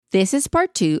This is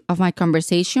part 2 of my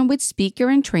conversation with speaker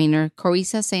and trainer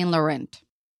Carissa St. Laurent.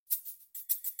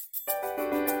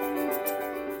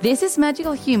 This is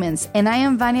Magical Humans, and I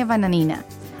am Vania Vananina.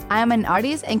 I am an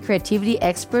artist and creativity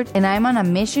expert, and I am on a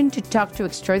mission to talk to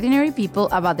extraordinary people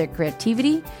about their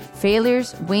creativity,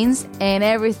 failures, wins, and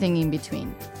everything in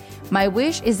between. My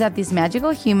wish is that these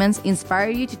magical humans inspire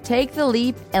you to take the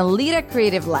leap and lead a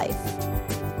creative life.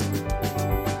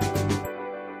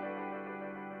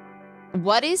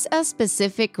 What is a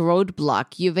specific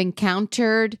roadblock you've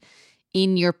encountered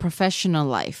in your professional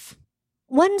life?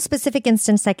 One specific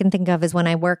instance I can think of is when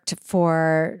I worked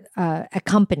for a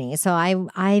company. So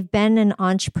I've been an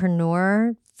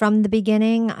entrepreneur from the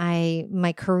beginning.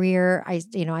 My career, I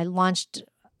launched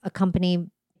a company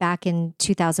back in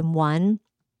 2001.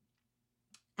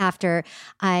 After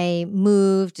I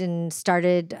moved and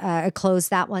I closed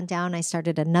that one down, I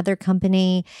started another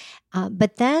company.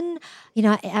 But then,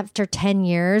 after 10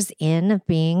 years of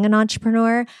being an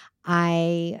entrepreneur,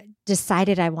 I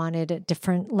decided I wanted a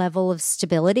different level of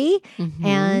stability. Mm-hmm.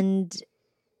 And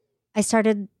I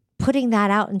started putting that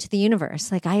out into the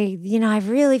universe. Like I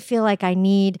really feel like I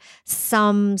need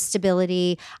some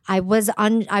stability. I was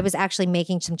actually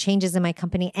making some changes in my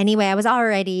company. Anyway, I was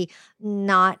already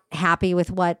not happy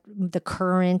with what the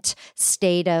current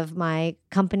state of my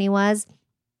company was.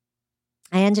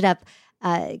 I ended up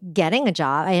getting a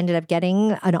job. I ended up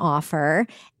getting an offer,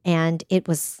 and it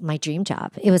was my dream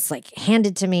job. It was like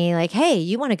handed to me like, hey,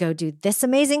 you want to go do this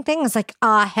amazing thing? I was like,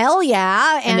 hell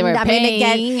yeah. And I'm going to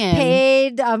get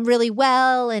paid really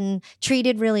well and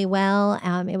treated really well.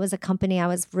 It was a company I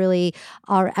was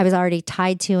already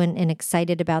tied to and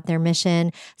excited about their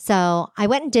mission. So I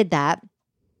went and did that.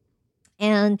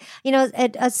 And,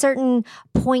 at a certain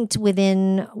point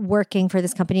within working for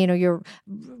this company, your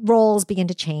roles begin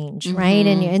to change, mm-hmm. right?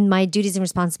 And my duties and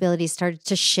responsibilities started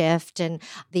to shift, and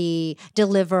the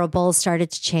deliverables started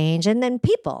to change, and then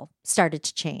people started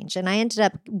to change. And I ended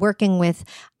up working with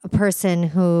a person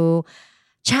who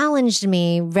challenged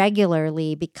me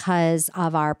regularly because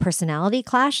of our personality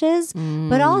clashes,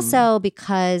 but also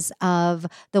because of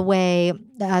the way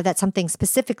that something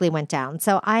specifically went down.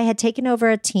 So I had taken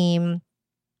over a team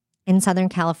in Southern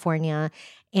California,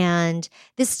 and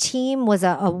this team was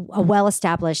a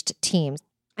well-established team.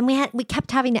 And we kept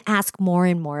having to ask more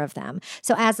and more of them.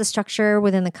 So as the structure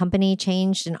within the company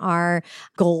changed and our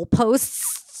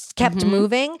goalposts kept mm-hmm.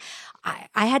 moving,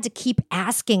 I had to keep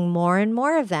asking more and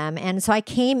more of them. And so I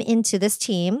came into this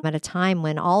team at a time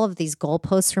when all of these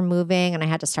goalposts were moving, and I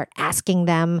had to start asking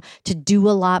them to do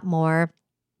a lot more.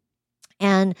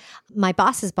 And my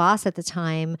boss's boss at the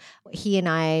time, he and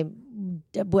I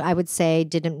would say,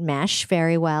 didn't mesh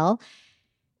very well.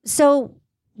 So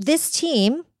this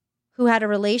team, who had a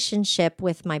relationship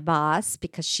with my boss,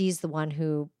 because she's the one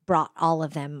who brought all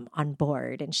of them on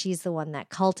board, and she's the one that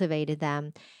cultivated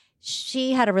them,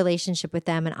 she had a relationship with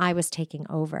them, and I was taking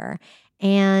over.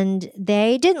 And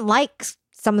they didn't like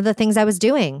some of the things I was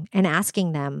doing and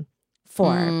asking them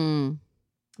for.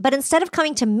 But instead of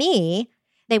coming to me,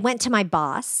 they went to my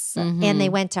boss mm-hmm. and they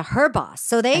went to her boss.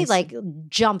 So they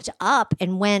jumped up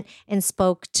and went and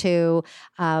spoke to,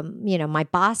 my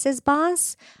boss's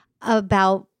boss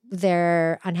about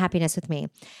their unhappiness with me.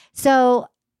 So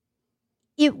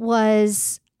it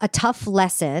was a tough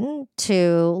lesson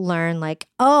to learn,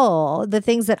 the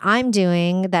things that I'm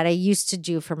doing that I used to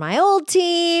do for my old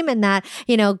team and that,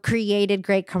 created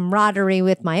great camaraderie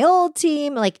with my old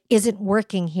team, isn't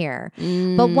working here.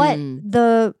 But what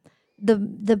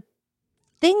the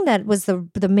thing that was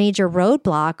the major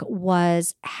roadblock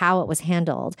was how it was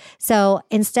handled. So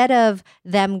instead of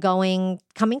them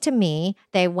coming to me,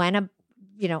 they went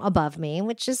above me,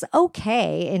 which is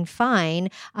okay and fine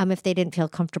if they didn't feel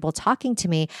comfortable talking to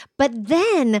me. But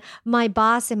then my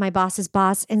boss and my boss's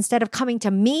boss, instead of coming to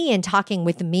me and talking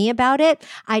with me about it,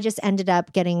 I just ended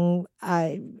up getting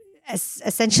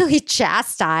essentially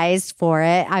chastised for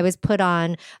it. I was put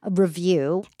on a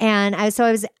review, and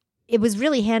it was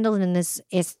really handled in this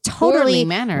is totally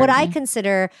what I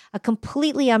consider a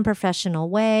completely unprofessional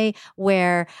way,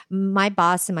 where my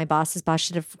boss and my boss's boss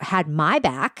should have had my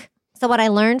back. So what I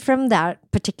learned from that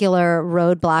particular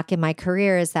roadblock in my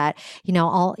career is that,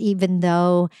 even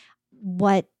though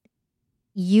what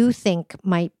you think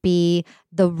might be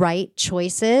the right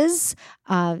choices,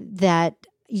 that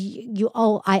you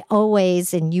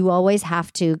always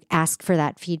have to ask for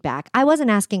that feedback. I wasn't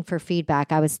asking for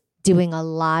feedback. I was doing a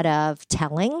lot of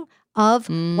telling of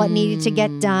what needed to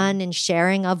get done and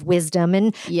sharing of wisdom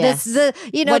and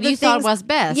what you thought was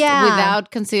best without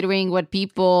considering what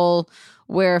people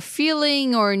were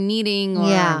feeling or needing.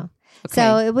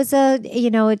 So it was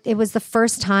it was the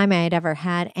first time I had ever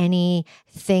had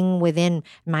anything within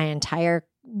my entire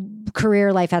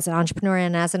career life as an entrepreneur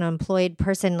and as an employed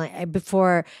person.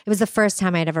 Before, it was the first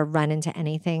time I'd ever run into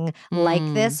anything like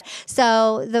this.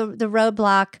 So the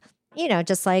roadblock,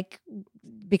 just like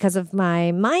because of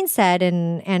my mindset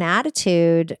and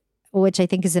attitude, which I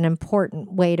think is an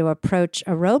important way to approach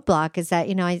a roadblock, is that,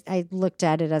 I looked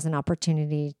at it as an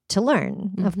opportunity to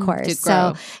learn, of course. To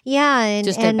grow. So, yeah. And,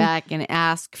 just step back and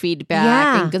ask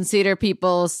feedback and consider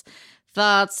people's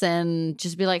thoughts and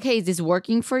just be like, hey, is this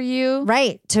working for you?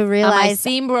 Right. To realize.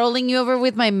 Am I rolling you over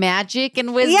with my magic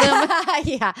and wisdom?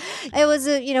 Yeah. It was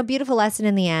a, beautiful lesson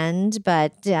in the end,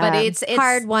 but it's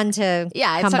hard one to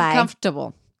it's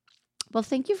uncomfortable. Well,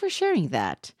 thank you for sharing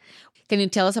that. Can you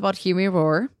tell us about Hear Me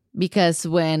Roar? Because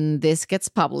when this gets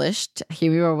published, Hear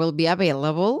Me Roar will be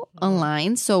available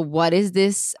online. So what is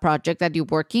this project that you're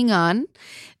working on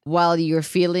while you're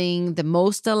feeling the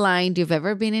most aligned you've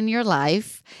ever been in your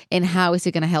life? And how is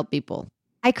it going to help people?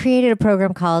 I created a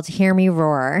program called Hear Me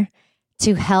Roar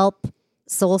to help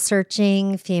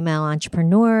soul-searching female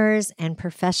entrepreneurs and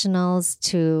professionals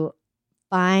to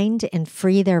find and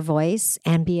free their voice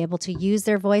and be able to use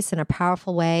their voice in a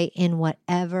powerful way in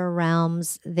whatever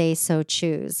realms they so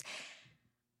choose.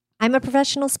 I'm a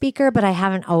professional speaker, but I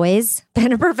haven't always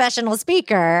been a professional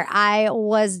speaker. I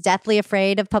was deathly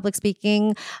afraid of public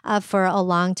speaking for a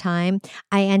long time.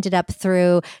 I ended up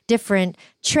through different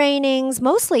trainings,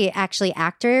 mostly actually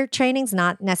actor trainings,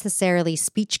 not necessarily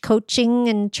speech coaching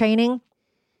and training.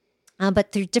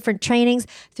 But through different trainings,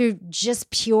 through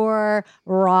just pure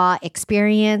raw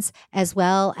experience, as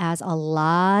well as a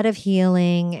lot of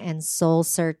healing and soul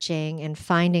searching and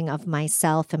finding of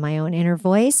myself and my own inner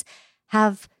voice,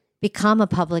 have become a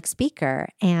public speaker.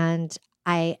 And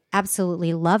I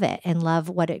absolutely love it and love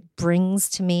what it brings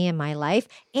to me in my life.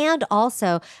 And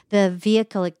also the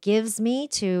vehicle it gives me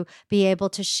to be able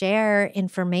to share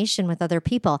information with other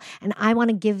people. And I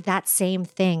want to give that same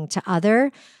thing to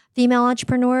other female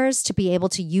entrepreneurs to be able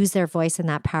to use their voice in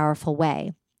that powerful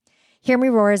way. Hear Me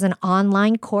Roar is an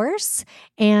online course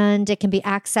and it can be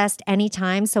accessed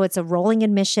anytime. So it's a rolling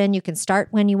admission. You can start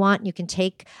when you want. You can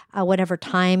take whatever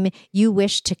time you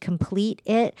wish to complete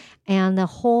it. And the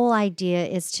whole idea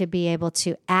is to be able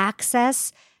to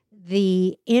access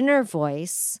the inner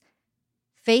voice,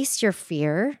 face your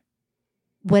fear,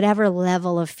 whatever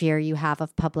level of fear you have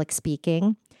of public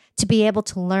speaking, to be able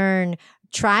to learn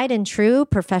tried and true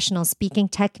professional speaking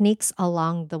techniques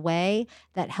along the way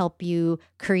that help you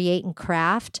create and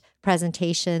craft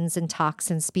presentations and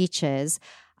talks and speeches.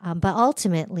 But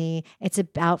ultimately, it's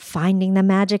about finding the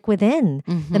magic within,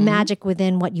 the magic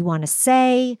within what you want to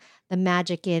say, the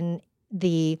magic in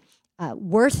the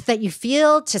worth that you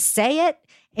feel to say it,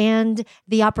 and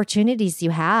the opportunities you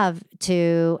have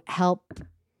to help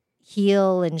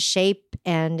heal and shape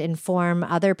and inform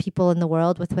other people in the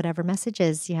world with whatever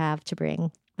messages you have to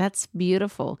bring. That's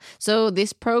beautiful. So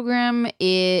this program,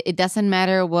 it doesn't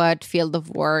matter what field of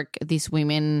work these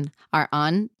women are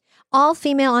on. All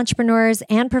female entrepreneurs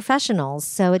and professionals.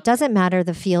 So it doesn't matter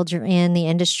the field you're in, the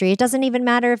industry. It doesn't even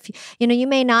matter if, you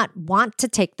may not want to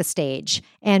take the stage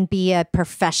and be a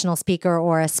professional speaker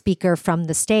or a speaker from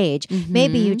the stage.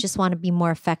 Maybe you just want to be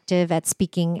more effective at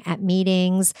speaking at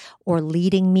meetings or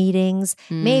leading meetings.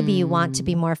 Maybe you want to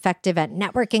be more effective at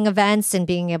networking events and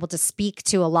being able to speak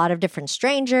to a lot of different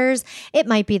strangers. It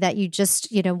might be that you just,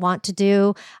 want to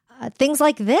do things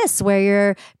like this where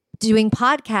you're doing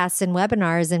podcasts and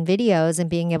webinars and videos and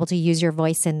being able to use your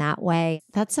voice in that way.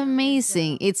 That's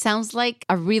amazing. It sounds like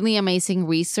a really amazing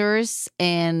resource.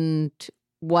 And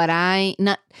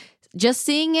just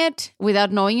seeing it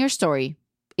without knowing your story,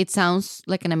 it sounds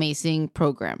like an amazing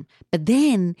program. But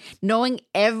then knowing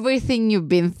everything you've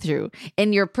been through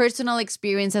and your personal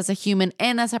experience as a human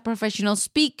and as a professional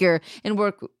speaker and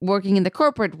working in the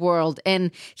corporate world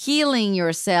and healing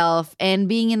yourself and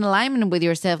being in alignment with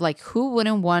yourself, like who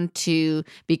wouldn't want to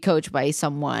be coached by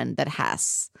someone that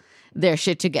has their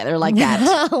shit together like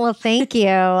that? Well, thank you.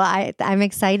 I'm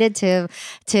excited to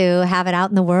have it out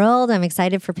in the world. I'm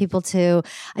excited for people to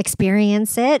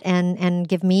experience it and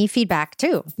give me feedback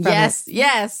too.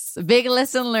 Yes. Big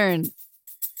lesson learned.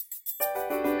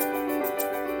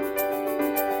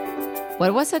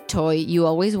 What was a toy you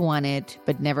always wanted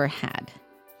but never had?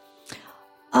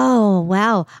 Oh,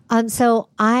 wow. So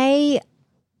I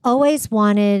always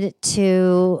wanted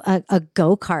a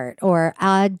go-kart or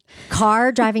a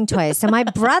car driving toy. So my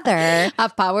brother... A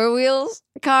Power Wheels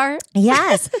car?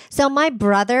 Yes. So my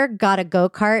brother got a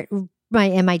go-kart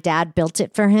and my dad built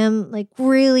it for him like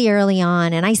really early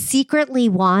on. And I secretly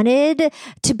wanted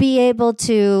to be able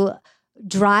to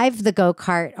drive the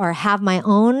go-kart or have my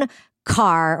own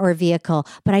car or vehicle,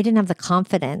 but I didn't have the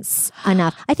confidence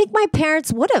enough. I think my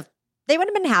parents would have. They would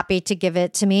have been happy to give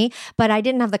it to me, but I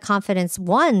didn't have the confidence,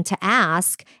 one, to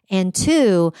ask, and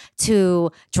two,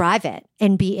 to drive it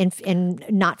and be and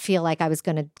not feel like I was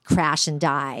going to crash and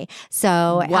die.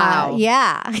 So, wow.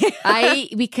 Yeah.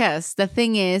 Because the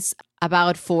thing is,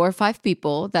 about 4 or 5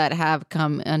 people that have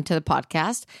come onto the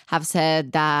podcast have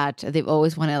said that they've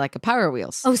always wanted like a Power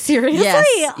Wheels. Oh, seriously?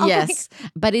 Yes, Oh yes.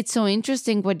 But it's so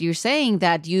interesting what you're saying,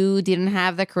 that you didn't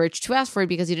have the courage to ask for it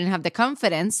because you didn't have the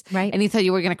confidence. Right. And you thought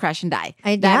you were going to crash and die.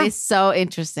 That yeah. is so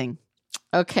interesting.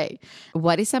 Okay.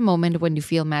 What is a moment when you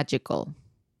feel magical?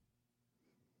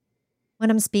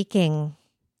 When I'm speaking,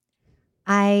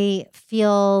 I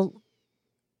feel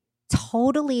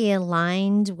totally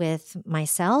aligned with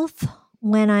myself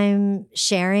when I'm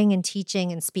sharing and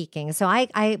teaching and speaking. So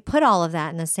I put all of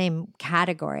that in the same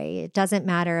category. It doesn't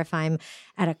matter if I'm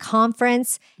at a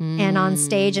conference and on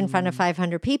stage in front of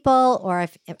 500 people, or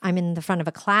if I'm in the front of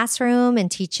a classroom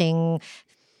and teaching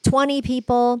 20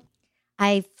 people.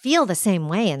 I feel the same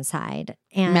way inside.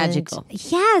 And magical.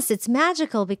 Yes, it's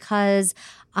magical because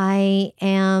I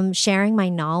am sharing my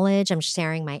knowledge. I'm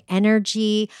sharing my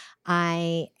energy.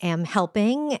 I am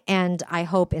helping and I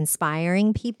hope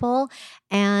inspiring people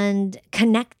and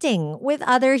connecting with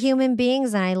other human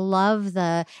beings. And I love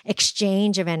the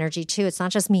exchange of energy too. It's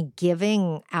not just me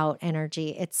giving out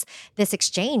energy. It's this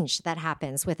exchange that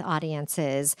happens with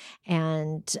audiences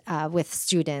and with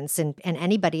students and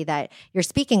anybody that you're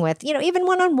speaking with, even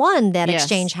one-on-one, that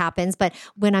exchange happens. But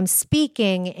when I'm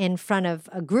speaking in front of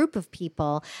a group of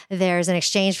people, there's an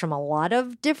exchange from a lot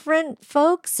of different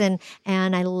folks. And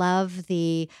I love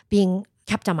the being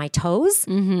kept on my toes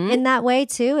in that way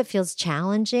too. It feels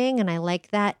challenging, and I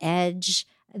like that edge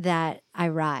that I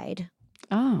ride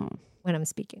when I'm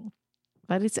speaking.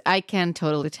 But I can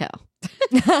totally tell.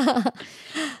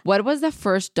 What was the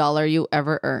first dollar you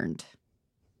ever earned?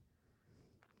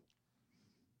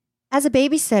 As a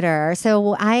babysitter.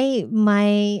 So I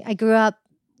grew up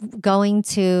going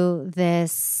to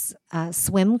this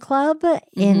swim club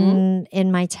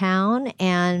in my town,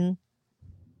 and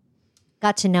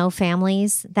got to know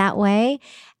families that way.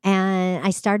 And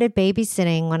I started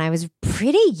babysitting when I was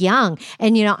pretty young.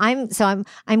 And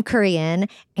I'm Korean,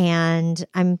 and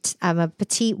I'm a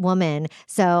petite woman.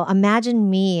 So imagine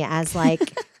me as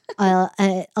like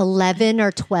a 11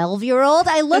 or 12-year-old.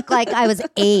 I look like I was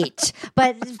 8,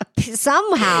 but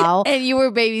somehow and you were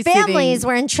babysitting. Families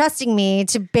were entrusting me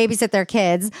to babysit their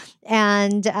kids.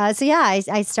 And I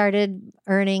started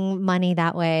earning money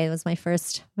that way. It was my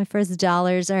first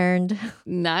dollars earned.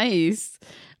 Nice.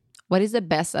 What is the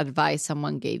best advice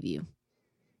someone gave you?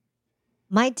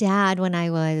 My dad, when I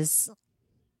was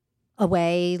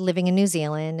away living in New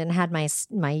Zealand and had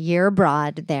my year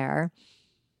abroad there,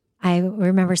 I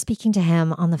remember speaking to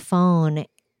him on the phone.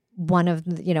 One of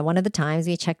the times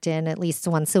we checked in at least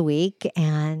once a week,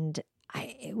 and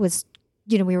it was,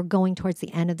 we were going towards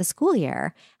the end of the school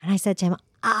year, and I said to him,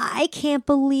 I can't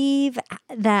believe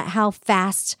that how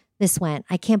fast this went.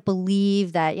 I can't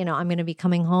believe that, I'm going to be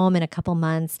coming home in a couple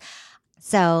months.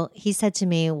 So he said to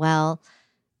me, well,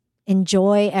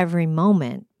 enjoy every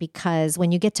moment, because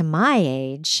when you get to my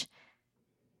age,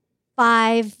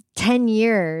 5-10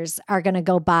 years are going to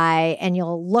go by, and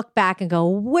you'll look back and go,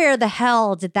 where the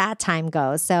hell did that time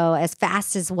go? So as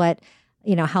fast as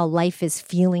how life is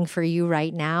feeling for you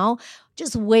right now,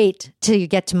 just wait till you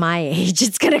get to my age.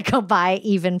 It's going to go by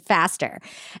even faster.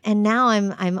 And now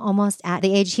I'm almost at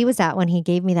the age he was at when he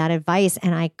gave me that advice,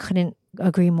 and I couldn't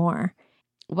agree more.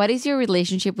 What is your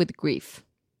relationship with grief?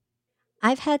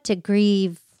 I've had to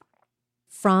grieve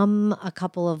from a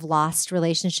couple of lost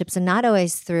relationships, and not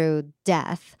always through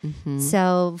death.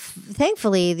 So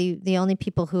thankfully, the only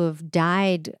people who have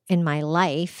died in my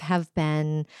life have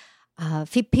been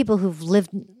people who've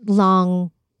lived long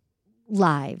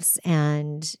lives.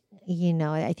 And,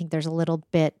 I think there's a little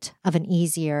bit of an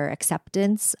easier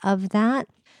acceptance of that.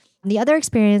 The other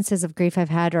experiences of grief I've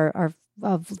had are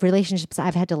of relationships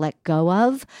I've had to let go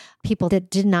of, people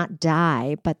that did not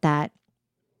die, but that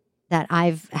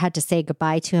I've had to say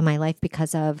goodbye to in my life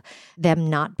because of them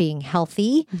not being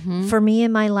healthy for me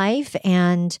in my life.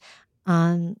 And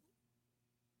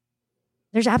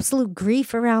there's absolute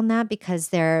grief around that, because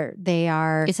they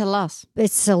are. It's a loss.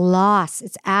 It's a loss.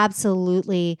 It's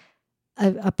absolutely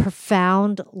a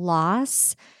profound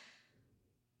loss.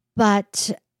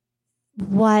 But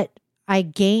what I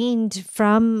gained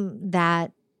from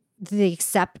that, the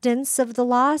acceptance of the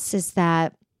loss, is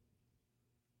that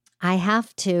I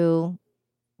have to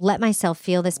let myself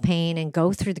feel this pain and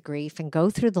go through the grief and go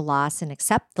through the loss and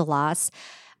accept the loss.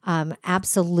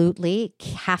 absolutely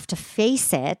have to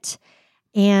face it,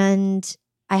 and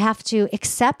I have to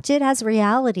accept it as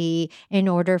reality in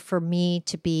order for me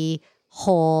to be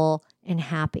whole and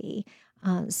happy.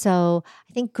 So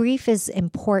I think grief is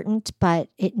important, but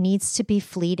it needs to be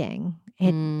fleeting.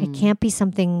 It can't be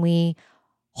something we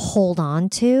hold on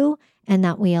to and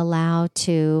that we allow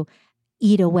to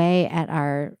eat away at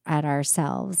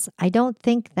ourselves. I don't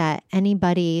think that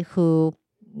anybody who,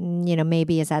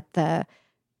 maybe is at the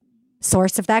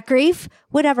source of that grief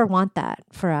would ever want that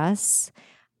for us.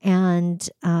 And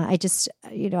I just,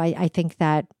 I think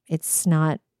that it's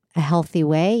not a healthy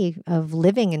way of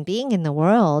living and being in the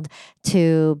world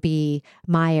to be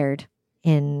mired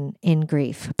in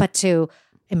grief, but to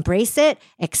embrace it,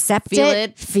 accept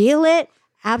it, feel it.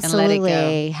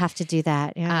 Absolutely have to do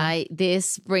that. Yeah.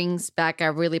 This brings back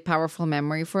a really powerful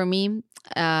memory for me.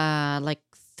 Like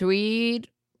 4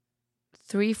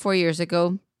 years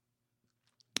ago,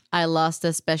 I lost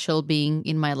a special being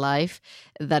in my life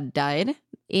that died.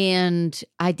 And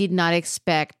I did not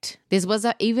expect this was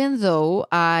even though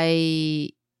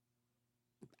I've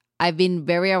been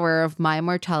very aware of my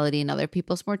mortality and other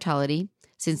people's mortality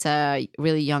since a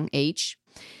really young age.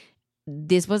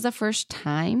 This was the first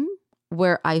time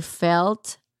where I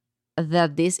felt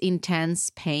that this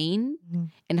intense pain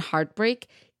and heartbreak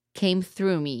came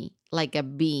through me like a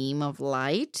beam of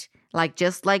light,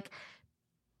 just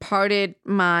parted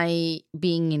my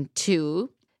being in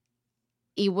two.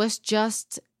 It was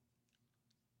just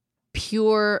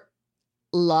pure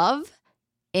love,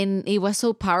 and it was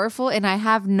so powerful, and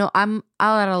I'm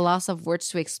at a loss of words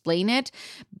to explain it,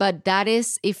 but that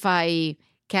is, if I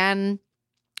can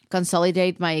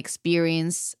consolidate my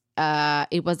experience,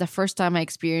 it was the first time I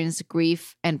experienced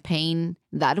grief and pain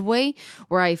that way,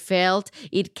 where I felt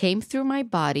it came through my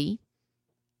body,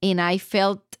 and I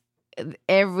felt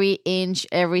every inch,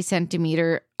 every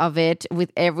centimeter of it with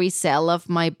every cell of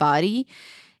my body.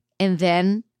 And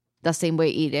then the same way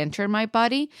it entered my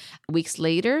body, weeks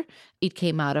later, it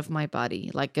came out of my body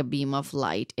like a beam of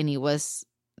light. And it was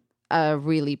a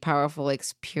really powerful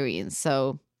experience.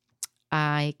 So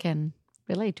I can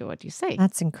relate to what you say.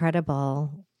 That's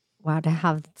incredible. Wow, to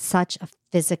have such a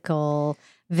physical,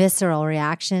 visceral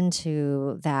reaction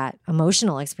to that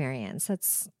emotional experience.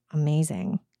 That's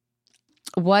amazing.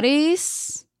 What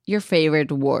is your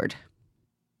favorite word?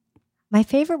 My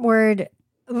favorite word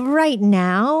right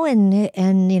now, and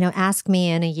ask me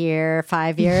in a year,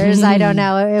 5 years, I don't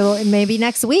know, maybe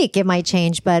next week it might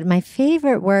change, but my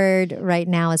favorite word right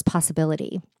now is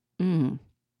possibility.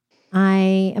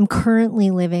 I am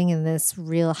currently living in this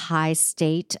real high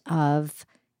state of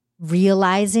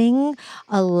realizing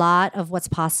a lot of what's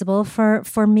possible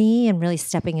for me and really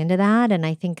stepping into that. And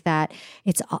I think that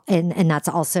it's, and that's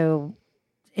also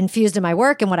infused in my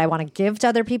work, and what I want to give to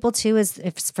other people too is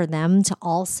for them to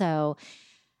also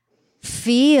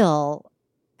feel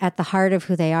at the heart of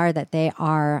who they are that they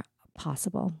are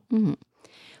possible.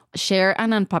 Share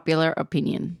an unpopular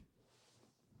opinion.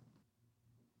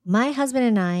 My husband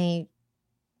and I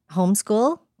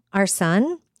homeschool our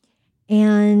son,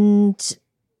 and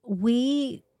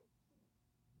we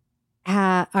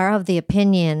are of the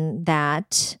opinion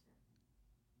that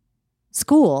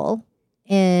school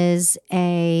is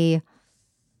a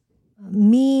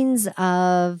means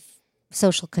of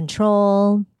social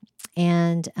control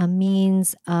and a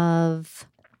means of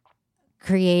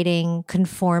creating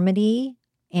conformity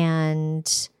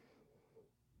and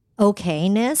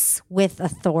okayness with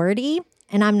authority.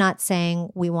 And I'm not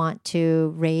saying we want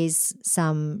to raise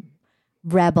some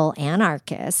rebel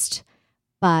anarchist,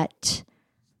 but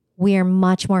we are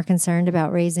much more concerned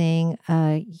about raising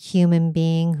a human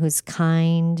being who's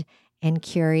kind and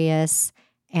curious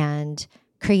and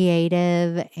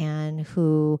creative and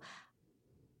who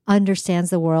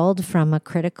understands the world from a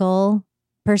critical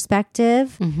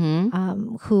perspective,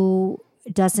 who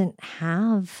doesn't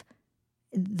have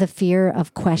the fear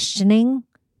of questioning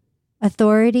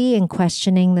authority and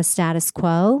questioning the status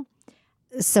quo.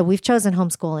 So we've chosen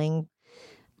homeschooling.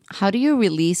 How do you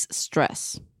release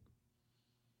stress?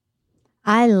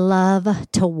 I love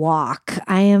to walk.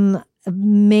 I am a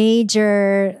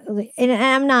major, and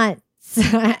I'm not,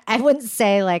 I wouldn't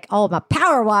say like, oh, I'm a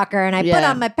power walker and I put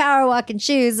on my power walking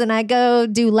shoes and I go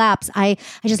do laps. I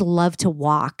just love to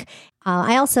walk.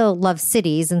 I also love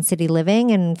cities and city living.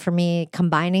 And for me,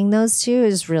 combining those two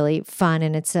is really fun.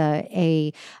 And it's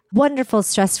a wonderful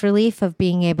stress relief of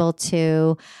being able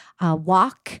to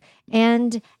walk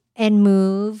and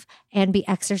move and be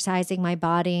exercising my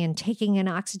body and taking in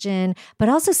oxygen, but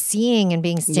also seeing and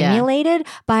being stimulated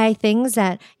by things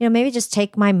that, maybe just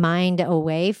take my mind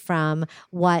away from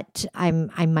what I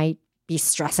might be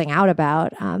stressing out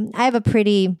about. I have a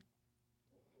pretty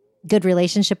good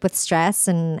relationship with stress,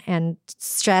 and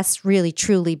stress really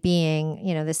truly being,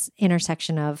 this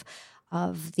intersection of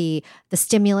the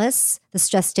stimulus, the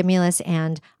stress stimulus,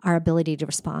 and our ability to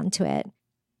respond to it.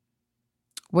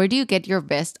 Where do you get your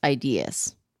best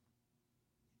ideas?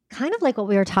 Kind of like what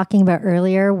we were talking about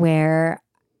earlier, where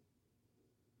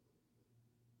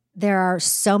there are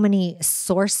so many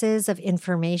sources of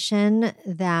information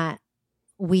that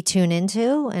we tune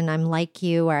into. And I'm like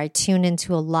you, where I tune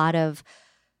into a lot of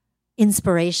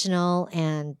inspirational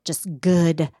and just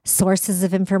good sources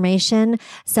of information.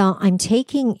 So I'm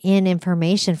taking in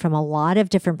information from a lot of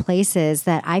different places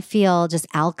that I feel just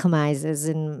alchemizes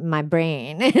in my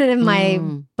brain and in my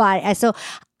body. So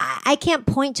I can't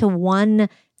point to one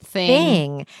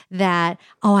thing that,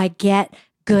 I get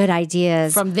good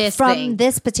ideas from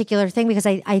this particular thing, because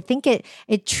I think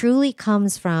it truly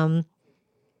comes from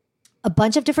a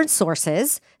bunch of different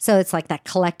sources. So it's like that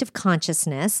collective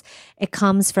consciousness. It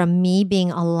comes from me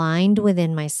being aligned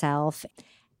within myself.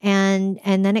 And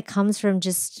then it comes from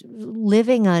just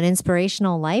living an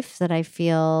inspirational life that I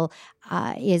feel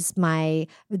is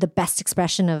the best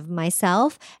expression of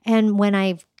myself. And when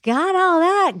I've got all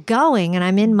that going and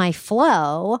I'm in my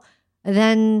flow,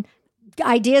 then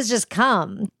ideas just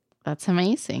come. That's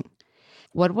amazing.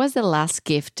 What was the last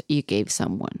gift you gave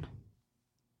someone?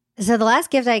 So the last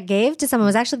gift I gave to someone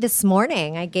was actually this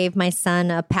morning. I gave my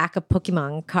son a pack of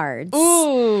Pokemon cards.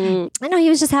 Ooh. I know he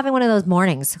was just having one of those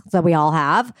mornings that we all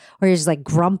have, where he's just like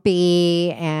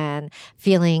grumpy and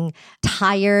feeling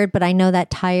tired. But I know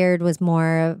that tired was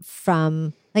more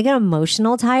from like an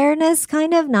emotional tiredness,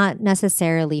 kind of, not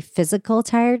necessarily physical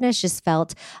tiredness, just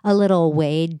felt a little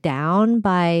weighed down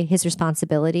by his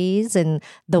responsibilities in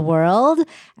the world.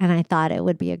 And I thought it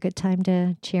would be a good time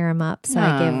to cheer him up. So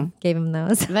I gave him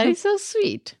those. That is so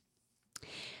sweet.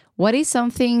 What is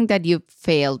something that you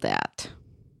failed at?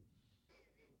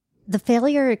 The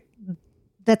failure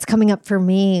that's coming up for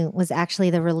me was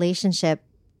actually the relationship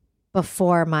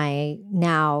before my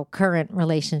now current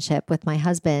relationship with my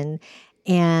husband.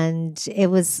 And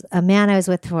it was a man I was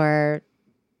with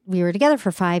we were together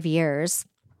for 5 years.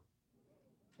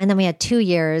 And then we had 2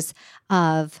 years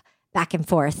of back and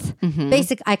forth.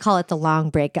 I call it the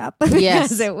long breakup.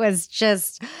 Yes. It was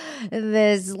just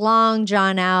this long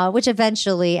drawn out, which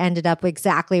eventually ended up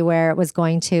exactly where it was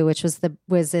going to, which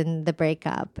was in the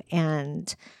breakup.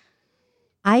 And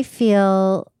I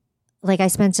feel like I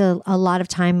spent a lot of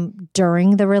time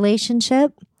during the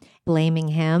relationship blaming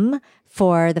him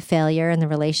for the failure in the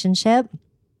relationship.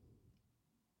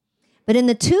 But in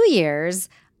the 2 years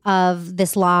of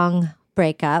this long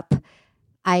breakup,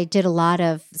 I did a lot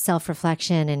of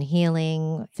self-reflection and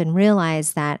healing and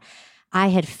realized that I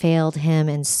had failed him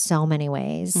in so many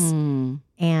ways.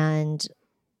 And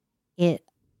it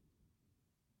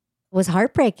was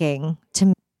heartbreaking to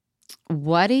me.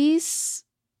 What is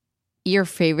your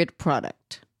favorite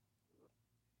product?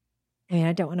 I mean,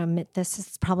 I don't want to admit this.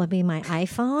 It's probably my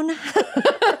iPhone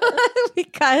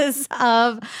because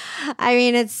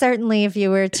it's certainly, if you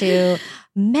were to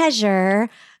measure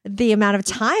the amount of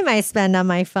time I spend on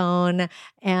my phone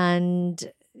and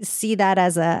see that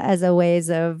as a ways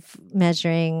of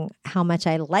measuring how much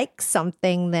I like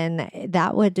something, then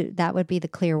that would be the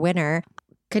clear winner.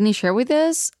 Can you share with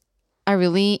us a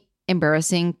really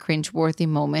embarrassing, cringeworthy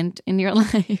moment in your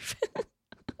life?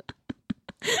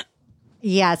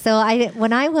 Yeah. So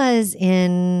when I was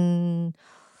in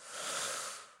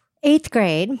 8th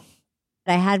grade,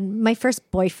 I had my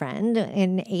first boyfriend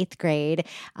in 8th grade,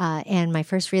 and my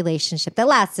first relationship that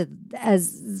lasted,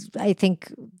 as I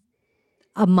think,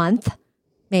 a month,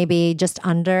 maybe just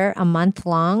under a month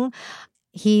long.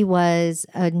 He was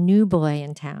a new boy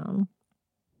in town,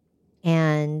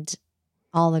 and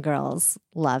all the girls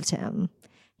loved him.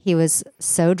 He was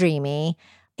so dreamy.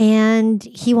 And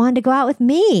he wanted to go out with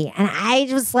me. And I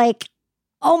was like,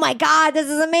 oh my God, this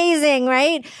is amazing,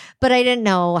 right? But I didn't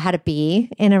know how to be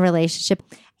in a relationship.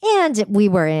 And we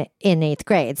were in 8th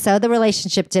grade. So the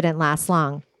relationship didn't last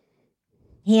long.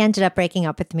 He ended up breaking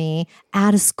up with me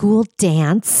at a school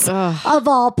dance, of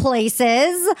all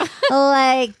places.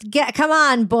 Come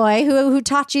on, boy, who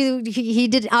taught you?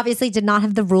 He obviously did not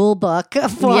have the rule book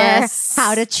for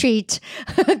how to treat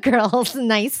girls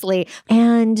nicely.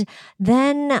 And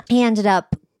then he ended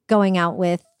up going out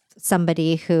with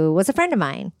somebody who was a friend of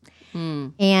mine.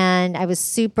 And I was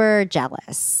super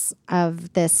jealous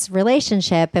of this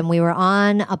relationship. And we were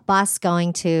on a bus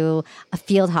going to a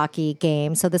field hockey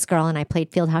game. So this girl and I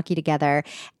played field hockey together.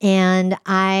 And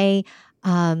I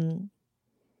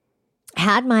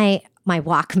had my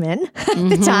Walkman at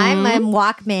the time, my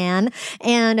Walkman,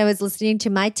 and I was listening to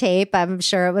my tape. I'm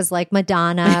sure it was like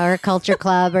Madonna or Culture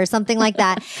Club or something like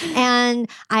that. And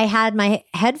I had my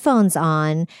headphones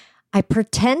on. I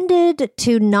pretended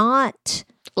to not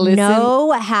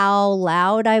know how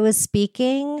loud I was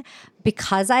speaking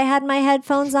because I had my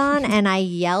headphones on, and I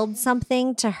yelled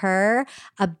something to her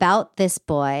about this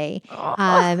boy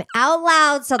out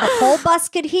loud so the whole bus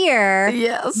could hear.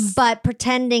 Yes. But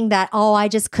pretending that, I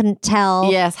just couldn't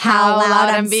tell how loud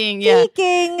I'm being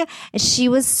speaking. Yeah. She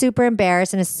was super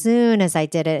embarrassed. And as soon as I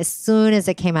did it, as soon as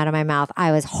it came out of my mouth,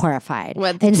 I was horrified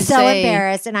and so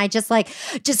embarrassed. And I just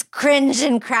cringed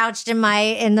and crouched in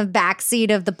the back seat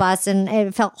of the bus, and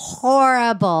it felt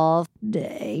horrible. But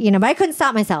I couldn't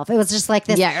stop myself. It was just like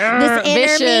this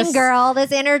inner mean girl,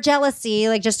 this inner jealousy,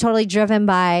 like just totally driven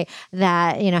by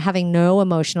that, having no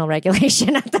emotional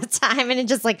regulation at the time. And it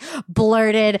just like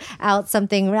blurted out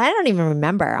something. I don't even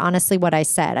remember, honestly, what I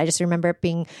said. I just remember it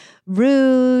being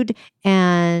rude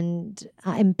and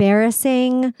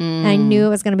embarrassing. And I knew it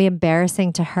was going to be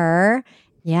embarrassing to her.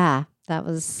 Yeah. That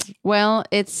was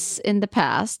it's in the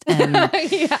past, and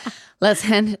let's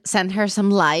send her some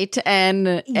light,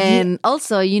 and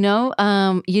also,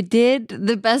 you did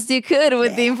the best you could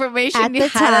with the information you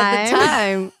had at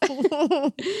the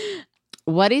time.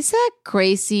 What is a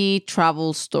crazy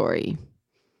travel story?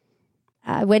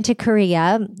 I went to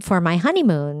Korea for my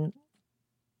honeymoon.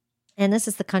 And this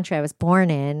is the country I was born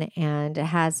in, and it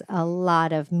has a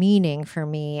lot of meaning for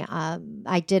me.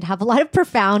 I did have a lot of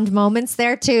profound moments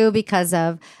there too because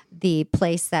of the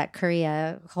place that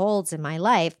Korea holds in my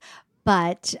life.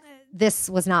 But this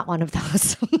was not one of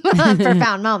those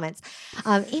profound moments.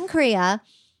 In Korea,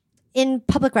 in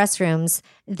public restrooms,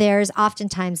 there's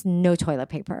oftentimes no toilet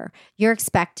paper. You're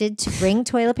expected to bring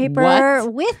toilet paper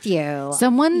with you.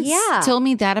 Someone told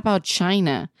me that about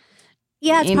China.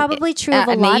 Yeah, it's probably true of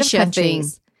a lot of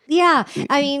countries. Yeah.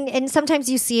 I mean, and sometimes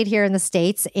you see it here in the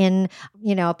States in,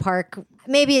 a park.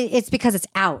 Maybe it's because it's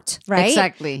out, right?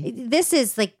 Exactly. This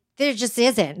is like, there just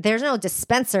isn't. There's no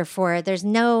dispenser for it. There's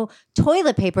no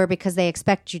toilet paper because they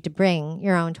expect you to bring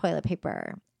your own toilet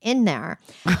paper in there.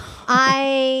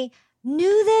 I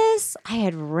knew this. I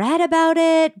had read about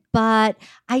it, but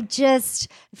I just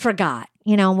forgot.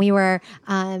 We were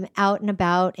out and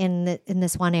about in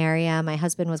this one area. My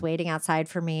husband was waiting outside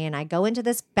for me, and I go into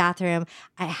this bathroom.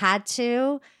 I had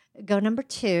to go number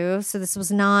 2. So this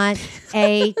was not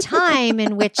a time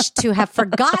in which to have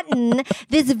forgotten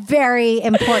this very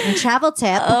important travel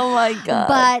tip. Oh my God.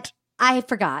 But I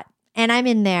forgot, and I'm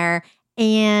in there.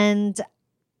 And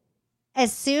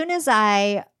as soon as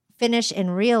I finish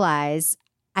and realize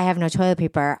I have no toilet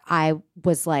paper, I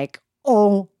was like,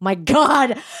 oh my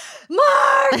God,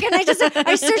 Mark! And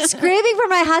I start screaming for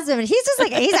my husband. And he's just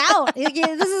like, he's out.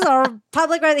 This is a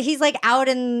public road. He's like out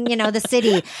in, the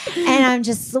city. And I'm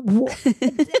just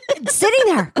sitting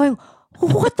there going,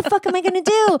 what the fuck am I going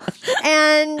to do?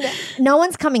 And no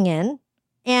one's coming in.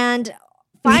 And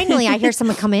finally, I hear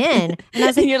someone come in, and I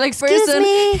was like, "You're like, excuse person,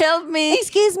 me, help me,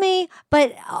 excuse me."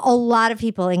 But a lot of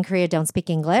people in Korea don't speak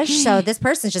English, so this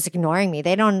person's just ignoring me.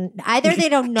 They don't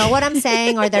know what I'm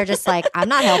saying, or they're just like, "I'm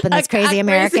not helping this crazy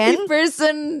American crazy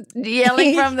person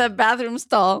yelling from the bathroom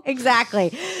stall."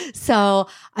 Exactly. So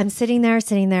I'm sitting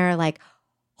there, like,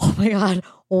 "Oh my God,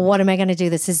 what am I going to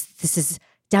do? This is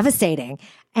devastating."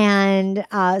 And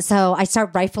so I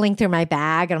start rifling through my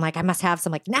bag, and I'm like, I must have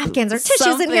some like napkins or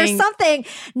tissues in here, something.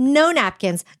 No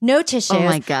napkins, no tissues. Oh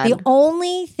my God. The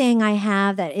only thing I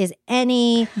have that is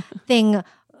anything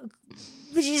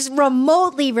which is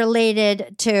remotely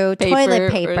related to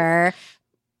toilet paper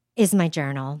is my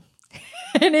journal.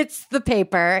 And it's the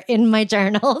paper in my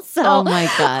journal. So oh my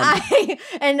God.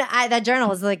 That journal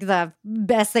was like the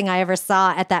best thing I ever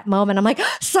saw at that moment. I'm like,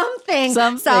 something.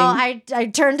 So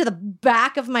I turned to the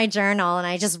back of my journal, and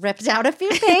I just ripped out a few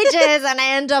pages, and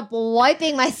I end up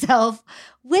wiping myself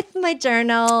with my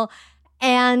journal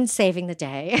and saving the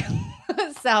day.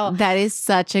 So that is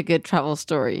such a good travel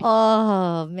story.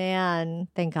 Oh man,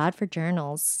 thank God for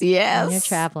journals. Yes, when you're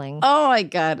traveling. Oh my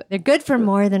God, they're good for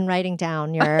more than writing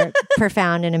down your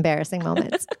profound and embarrassing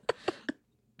moments.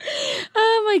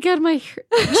 Oh my God, my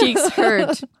cheeks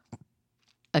hurt.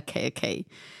 Okay.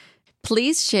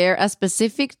 Please share a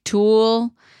specific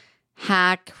tool,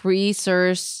 hack,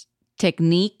 resource,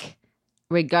 technique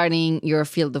regarding your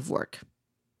field of work.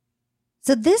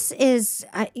 So this is,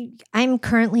 I'm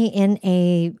currently in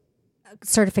a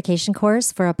certification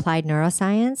course for applied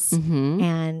neuroscience. Mm-hmm.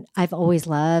 And I've always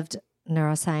loved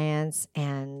neuroscience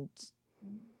and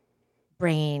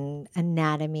brain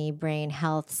anatomy, brain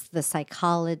health, the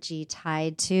psychology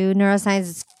tied to neuroscience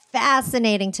is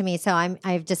fascinating to me. So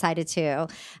I've decided to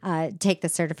take the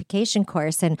certification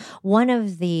course. And one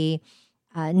of the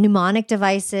mnemonic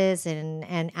devices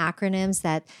and acronyms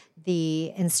that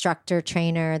the instructor,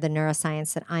 trainer, the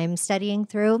neuroscience that I'm studying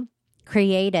through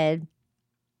created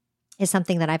is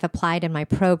something that I've applied in my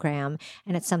program.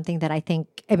 And it's something that I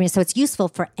think, so it's useful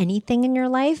for anything in your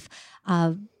life.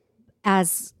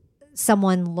 As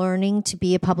someone learning to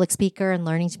be a public speaker and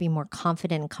learning to be more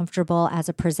confident and comfortable as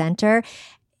a presenter,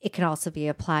 it can also be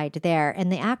applied there.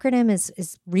 And the acronym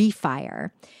is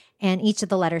REFIRE. And each of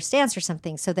the letters stands for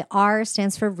something. So the R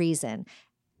stands for reason.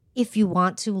 If you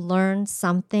want to learn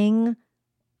something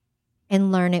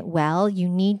and learn it well, you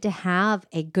need to have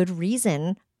a good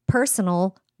reason,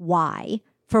 personal why,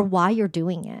 for why you're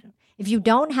doing it. If you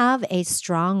don't have a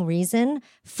strong reason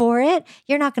for it,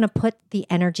 you're not going to put the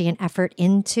energy and effort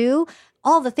into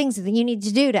all the things that you need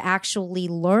to do to actually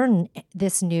learn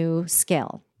this new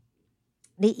skill.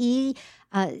 The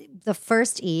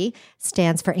first E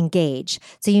stands for engage.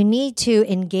 So you need to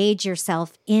engage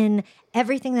yourself in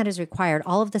everything that is required,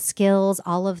 all of the skills,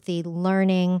 all of the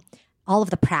learning, all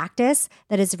of the practice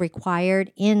that is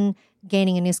required in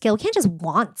gaining a new skill. You can't just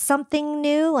want something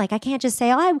new. Like I can't just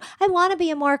say, oh, I want to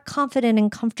be a more confident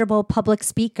and comfortable public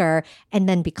speaker and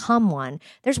then become one.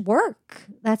 There's work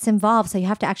that's involved. So you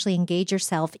have to actually engage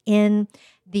yourself in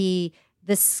the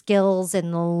skills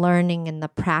and the learning and the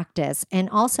practice, and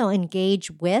also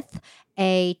engage with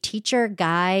a teacher,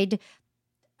 guide,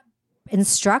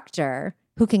 instructor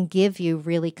who can give you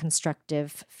really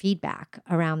constructive feedback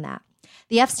around that.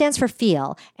 The F stands for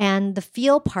feel. And the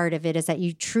feel part of it is that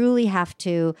you truly have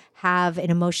to have an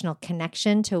emotional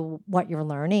connection to what you're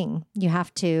learning. You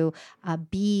have to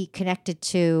be connected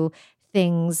to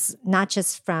things, not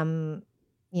just from,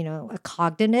 a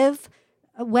cognitive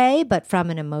way, but from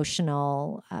an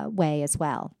emotional way as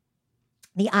well.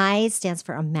 The I stands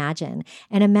for imagine.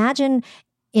 And imagine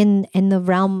in the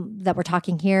realm that we're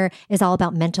talking here is all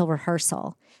about mental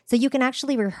rehearsal. So you can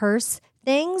actually rehearse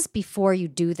things before you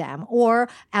do them, or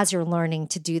as you're learning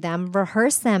to do them,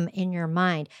 rehearse them in your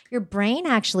mind. Your brain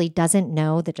actually doesn't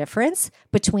know the difference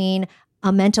between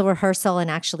a mental rehearsal and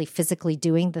actually physically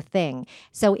doing the thing.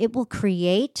 So it will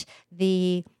create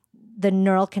the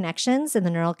neural connections and the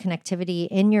neural connectivity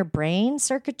in your brain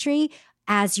circuitry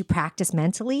as you practice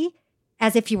mentally,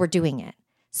 as if you were doing it.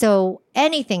 So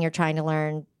anything you're trying to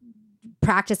learn,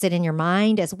 practice it in your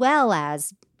mind as well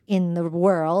as in the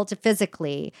world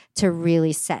physically to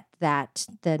really set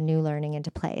the new learning into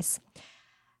place.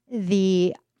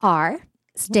 The R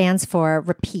stands for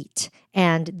repeat.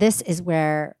 And this is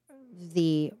where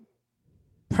the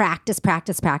practice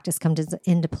comes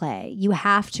into play. You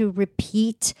have to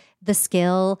repeat the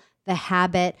skill, the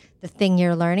habit, the thing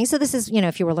you're learning. So this is,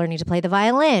 if you were learning to play the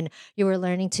violin, you were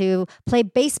learning to play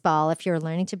baseball, if you're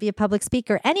learning to be a public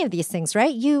speaker, any of these things,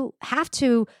 right? You have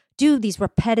to do these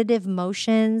repetitive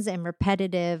motions and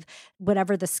repetitive,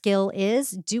 whatever the skill is,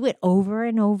 do it over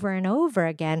and over and over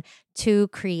again to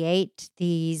create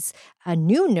these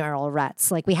new neural ruts.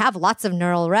 Like we have lots of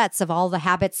neural ruts of all the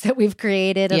habits that we've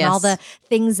created and all the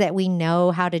things that we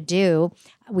know how to do.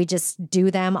 We just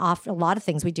do them off. A lot of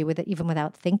things we do with it even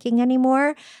without thinking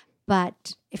anymore.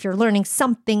 But if you're learning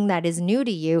something that is new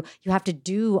to you, you have to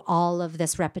do all of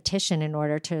this repetition in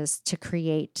order to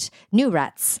create new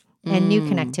ruts and new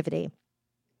connectivity.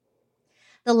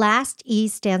 The last E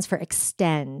stands for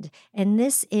extend. And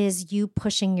this is you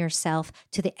pushing yourself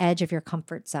to the edge of your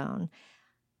comfort zone.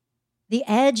 The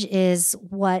edge is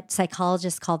what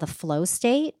psychologists call the flow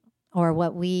state, or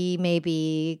what we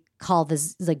maybe call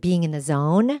like being in the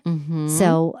zone. Mm-hmm.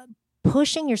 So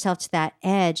pushing yourself to that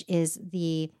edge is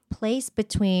the place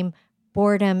between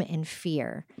boredom and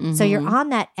fear. Mm-hmm. So you're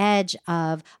on that edge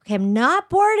of, okay, I'm not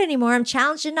bored anymore. I'm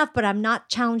challenged enough, but I'm not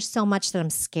challenged so much that I'm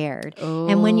scared. Oh.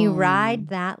 And when you ride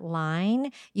that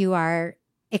line, you've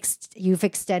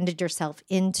extended yourself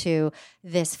into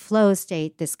this flow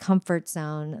state, this comfort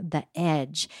zone, the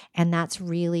edge. And that's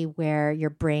really where your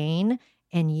brain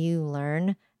and you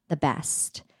learn the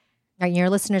best. Right, your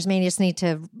listeners may just need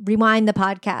to rewind the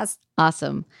podcast.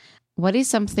 Awesome. What is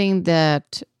something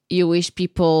that you wish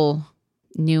people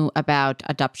knew about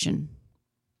adoption?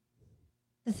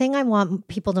 The thing I want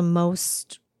people to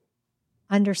most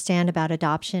understand about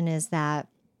adoption is that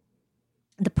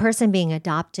the person being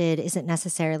adopted isn't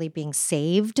necessarily being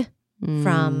saved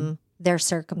from their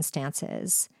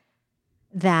circumstances.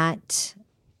 That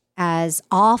as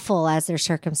awful as their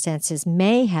circumstances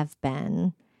may have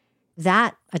been,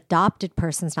 that adopted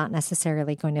person's not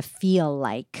necessarily going to feel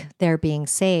like they're being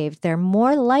saved. They're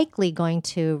more likely going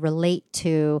to relate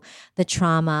to the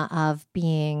trauma of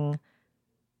being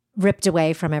ripped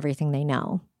away from everything they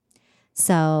know.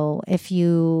 So if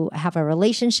you have a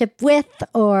relationship with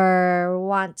or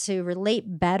want to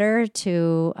relate better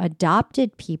to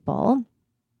adopted people,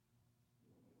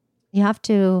 you have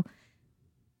to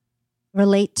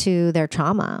relate to their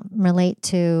trauma, relate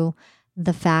to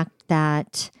the fact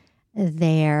that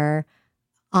they're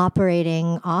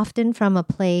operating often from a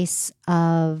place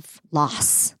of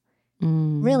loss,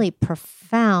 really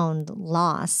profound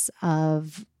loss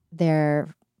of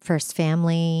their first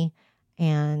family.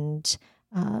 And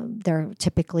they're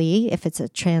typically, if it's a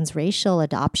transracial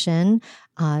adoption,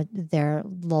 they're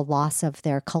the loss of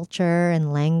their culture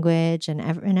and language and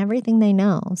everything they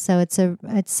know. So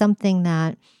it's something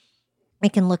that I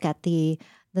can look at the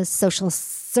social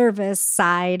service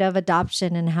side of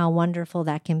adoption and how wonderful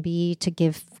that can be to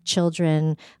give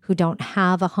children who don't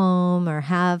have a home or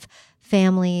have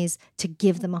families to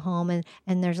give them a home.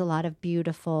 And there's a lot of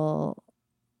beautiful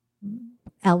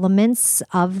elements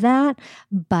of that,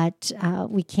 but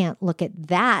we can't look at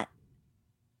that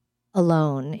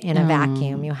alone in a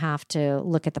vacuum. You have to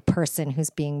look at the person who's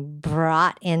being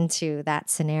brought into that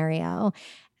scenario.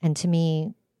 And to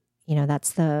me,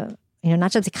 that's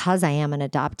not just because I am an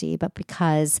adoptee, but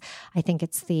because I think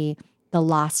it's the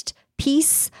lost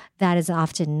piece that is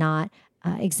often not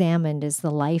examined, is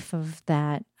the life of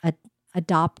that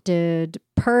adopted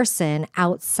person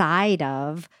outside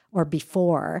of or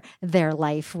before their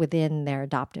life within their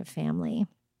adoptive family.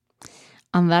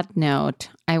 On that note,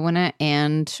 I want to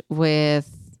end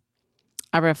with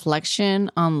a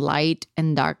reflection on light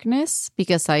and darkness,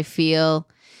 because I feel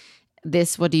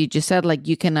this, what you just said, like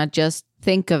you cannot just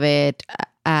think of it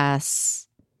as,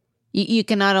 you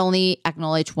cannot only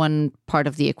acknowledge one part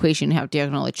of the equation, you have to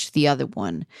acknowledge the other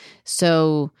one.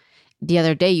 So the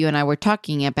other day, you and I were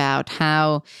talking about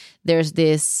how there's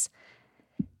this,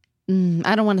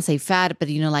 I don't want to say fad, but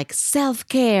like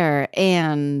self-care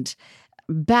and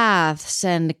baths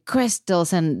and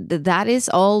crystals, and that is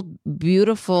all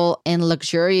beautiful and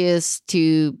luxurious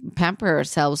to pamper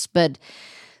ourselves. But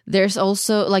there's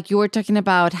also, like you were talking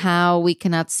about, how we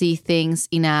cannot see things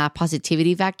in a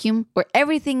positivity vacuum where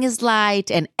everything is light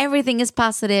and everything is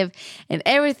positive and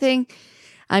everything.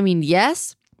 I mean,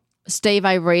 yes, stay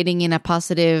vibrating in a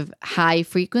positive high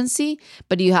frequency,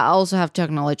 but you also have to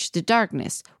acknowledge the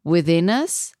darkness within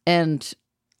us and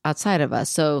outside of us.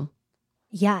 So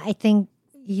yeah, I think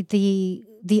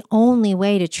the only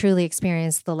way to truly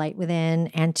experience the light within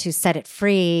and to set it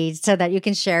free so that you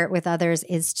can share it with others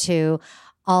is to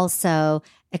also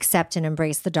accept and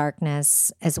embrace the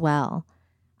darkness as well.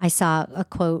 I saw a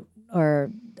quote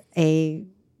or a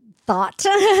thought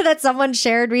that someone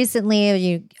shared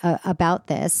recently about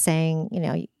this, saying,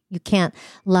 you can't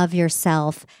love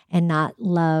yourself and not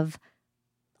love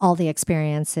all the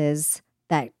experiences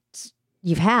that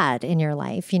you've had in your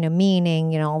life,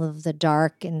 meaning, all of the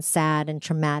dark and sad and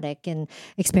traumatic and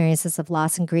experiences of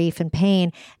loss and grief and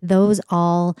pain. Those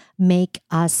all make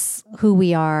us who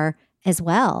we are as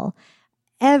well.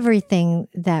 Everything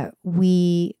that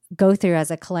we go through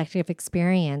as a collective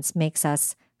experience makes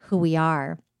us who we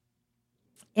are.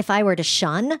 If I were to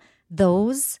shun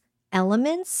those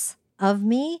elements of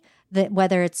me, that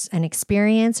whether it's an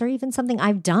experience or even something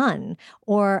I've done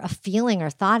or a feeling or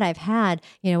thought I've had,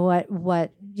 what a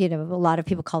lot of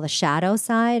people call the shadow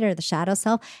side or the shadow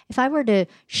self. If I were to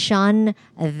shun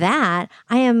that,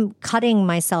 I am cutting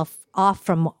myself off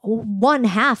from one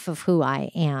half of who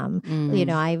I am.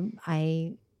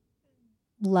 I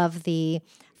love the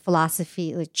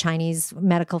philosophy, like Chinese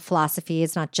medical philosophy.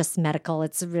 It's not just medical.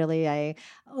 It's really a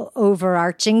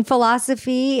overarching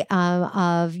philosophy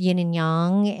of yin and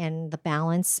yang and the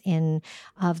balance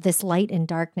of this light and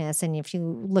darkness. And if you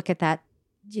look at that,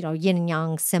 yin and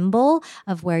yang symbol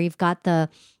of where you've got the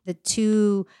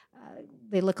two,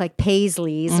 they look like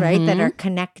paisleys, right, that are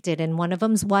connected, and one of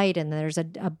them's white and there's a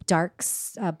dark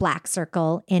black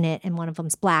circle in it, and one of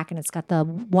them's black and it's got the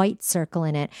white circle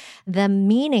in it. The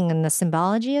meaning and the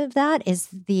symbology of that is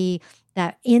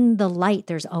that in the light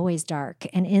there's always dark,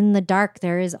 and in the dark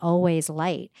there is always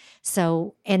light.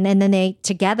 So and then they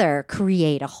together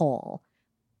create a whole.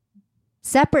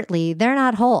 Separately, they're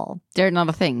not whole. They're not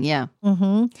a thing, yeah.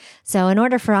 So in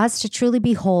order for us to truly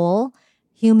be whole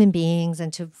human beings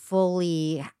and to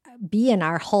fully be in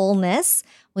our wholeness,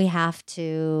 we have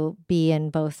to be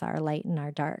in both our light and our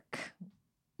dark.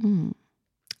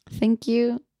 Thank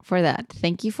you for that.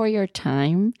 Thank you for your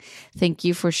time. Thank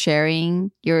you for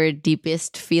sharing your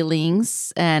deepest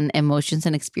feelings and emotions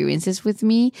and experiences with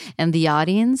me and the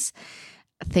audience.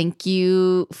 Thank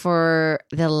you for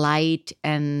the light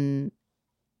and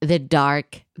the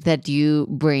dark that you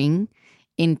bring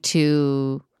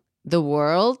into the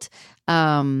world,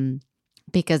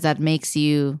 because that makes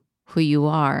you who you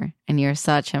are. And you're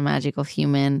such a magical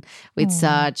human with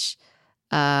such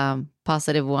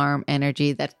positive, warm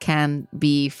energy that can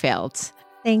be felt.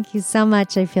 Thank you so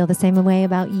much. I feel the same way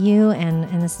about you, and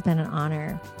this has been an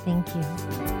honor. Thank you.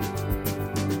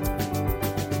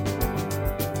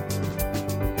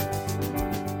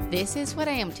 This is what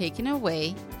I am taking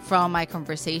away from my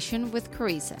conversation with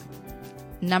Carissa.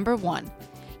 Number 1,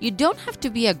 you don't have to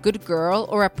be a good girl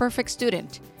or a perfect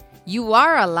student. You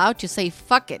are allowed to say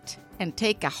fuck it and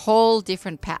take a whole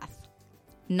different path.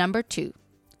 Number 2,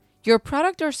 your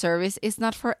product or service is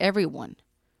not for everyone.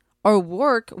 Or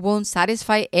work won't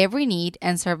satisfy every need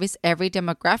and service every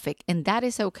demographic, and that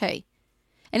is okay.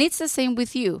 And it's the same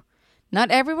with you.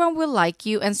 Not everyone will like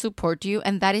you and support you,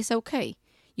 and that is okay.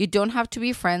 You don't have to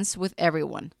be friends with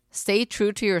everyone. Stay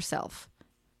true to yourself.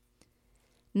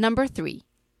 Number 3,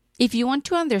 if you want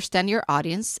to understand your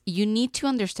audience, you need to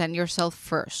understand yourself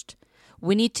first.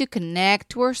 We need to connect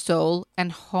to our soul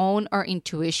and hone our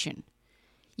intuition.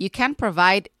 You can't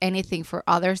provide anything for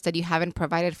others that you haven't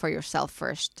provided for yourself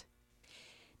first.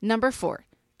 Number 4,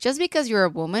 just because you're a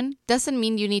woman doesn't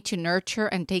mean you need to nurture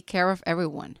and take care of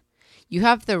everyone. You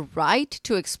have the right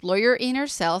to explore your inner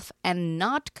self and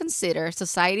not consider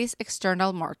society's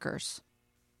external markers.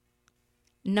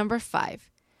 Number 5,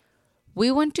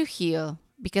 we want to heal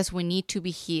because we need to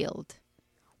be healed.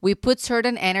 We put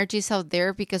certain energies out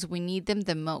there because we need them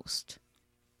the most.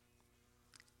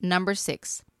 Number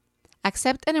 6,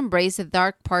 accept and embrace the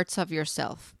dark parts of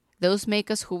yourself. Those make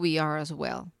us who we are as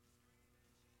well.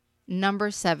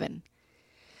 Number 7,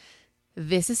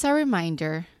 this is a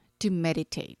reminder to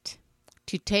meditate,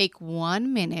 to take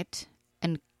 1 minute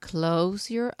and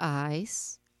close your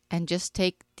eyes and just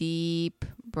take deep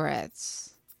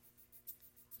breaths.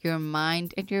 Your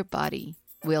mind and your body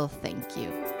will thank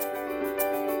you.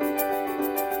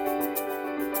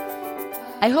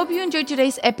 I hope you enjoyed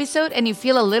today's episode and you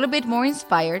feel a little bit more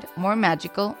inspired, more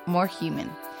magical, more human.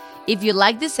 If you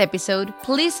like this episode,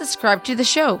 please subscribe to the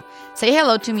show. Say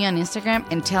hello to me on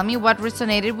Instagram and tell me what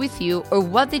resonated with you or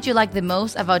what did you like the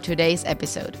most about today's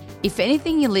episode. If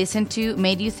anything you listened to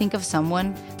made you think of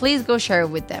someone, please go share it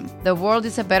with them. The world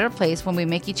is a better place when we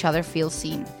make each other feel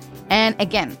seen. And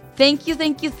again, thank you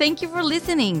for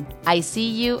listening. I see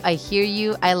you, I hear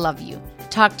you, I love you.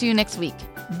 Talk to you next week.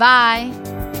 Bye.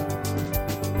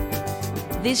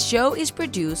 This show is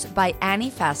produced by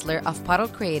Annie Fassler of Puddle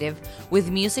Creative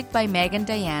with music by Megan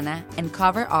Diana and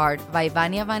cover art by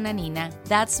Vanya Vananina,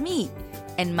 that's me,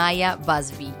 and Maya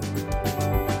Busby.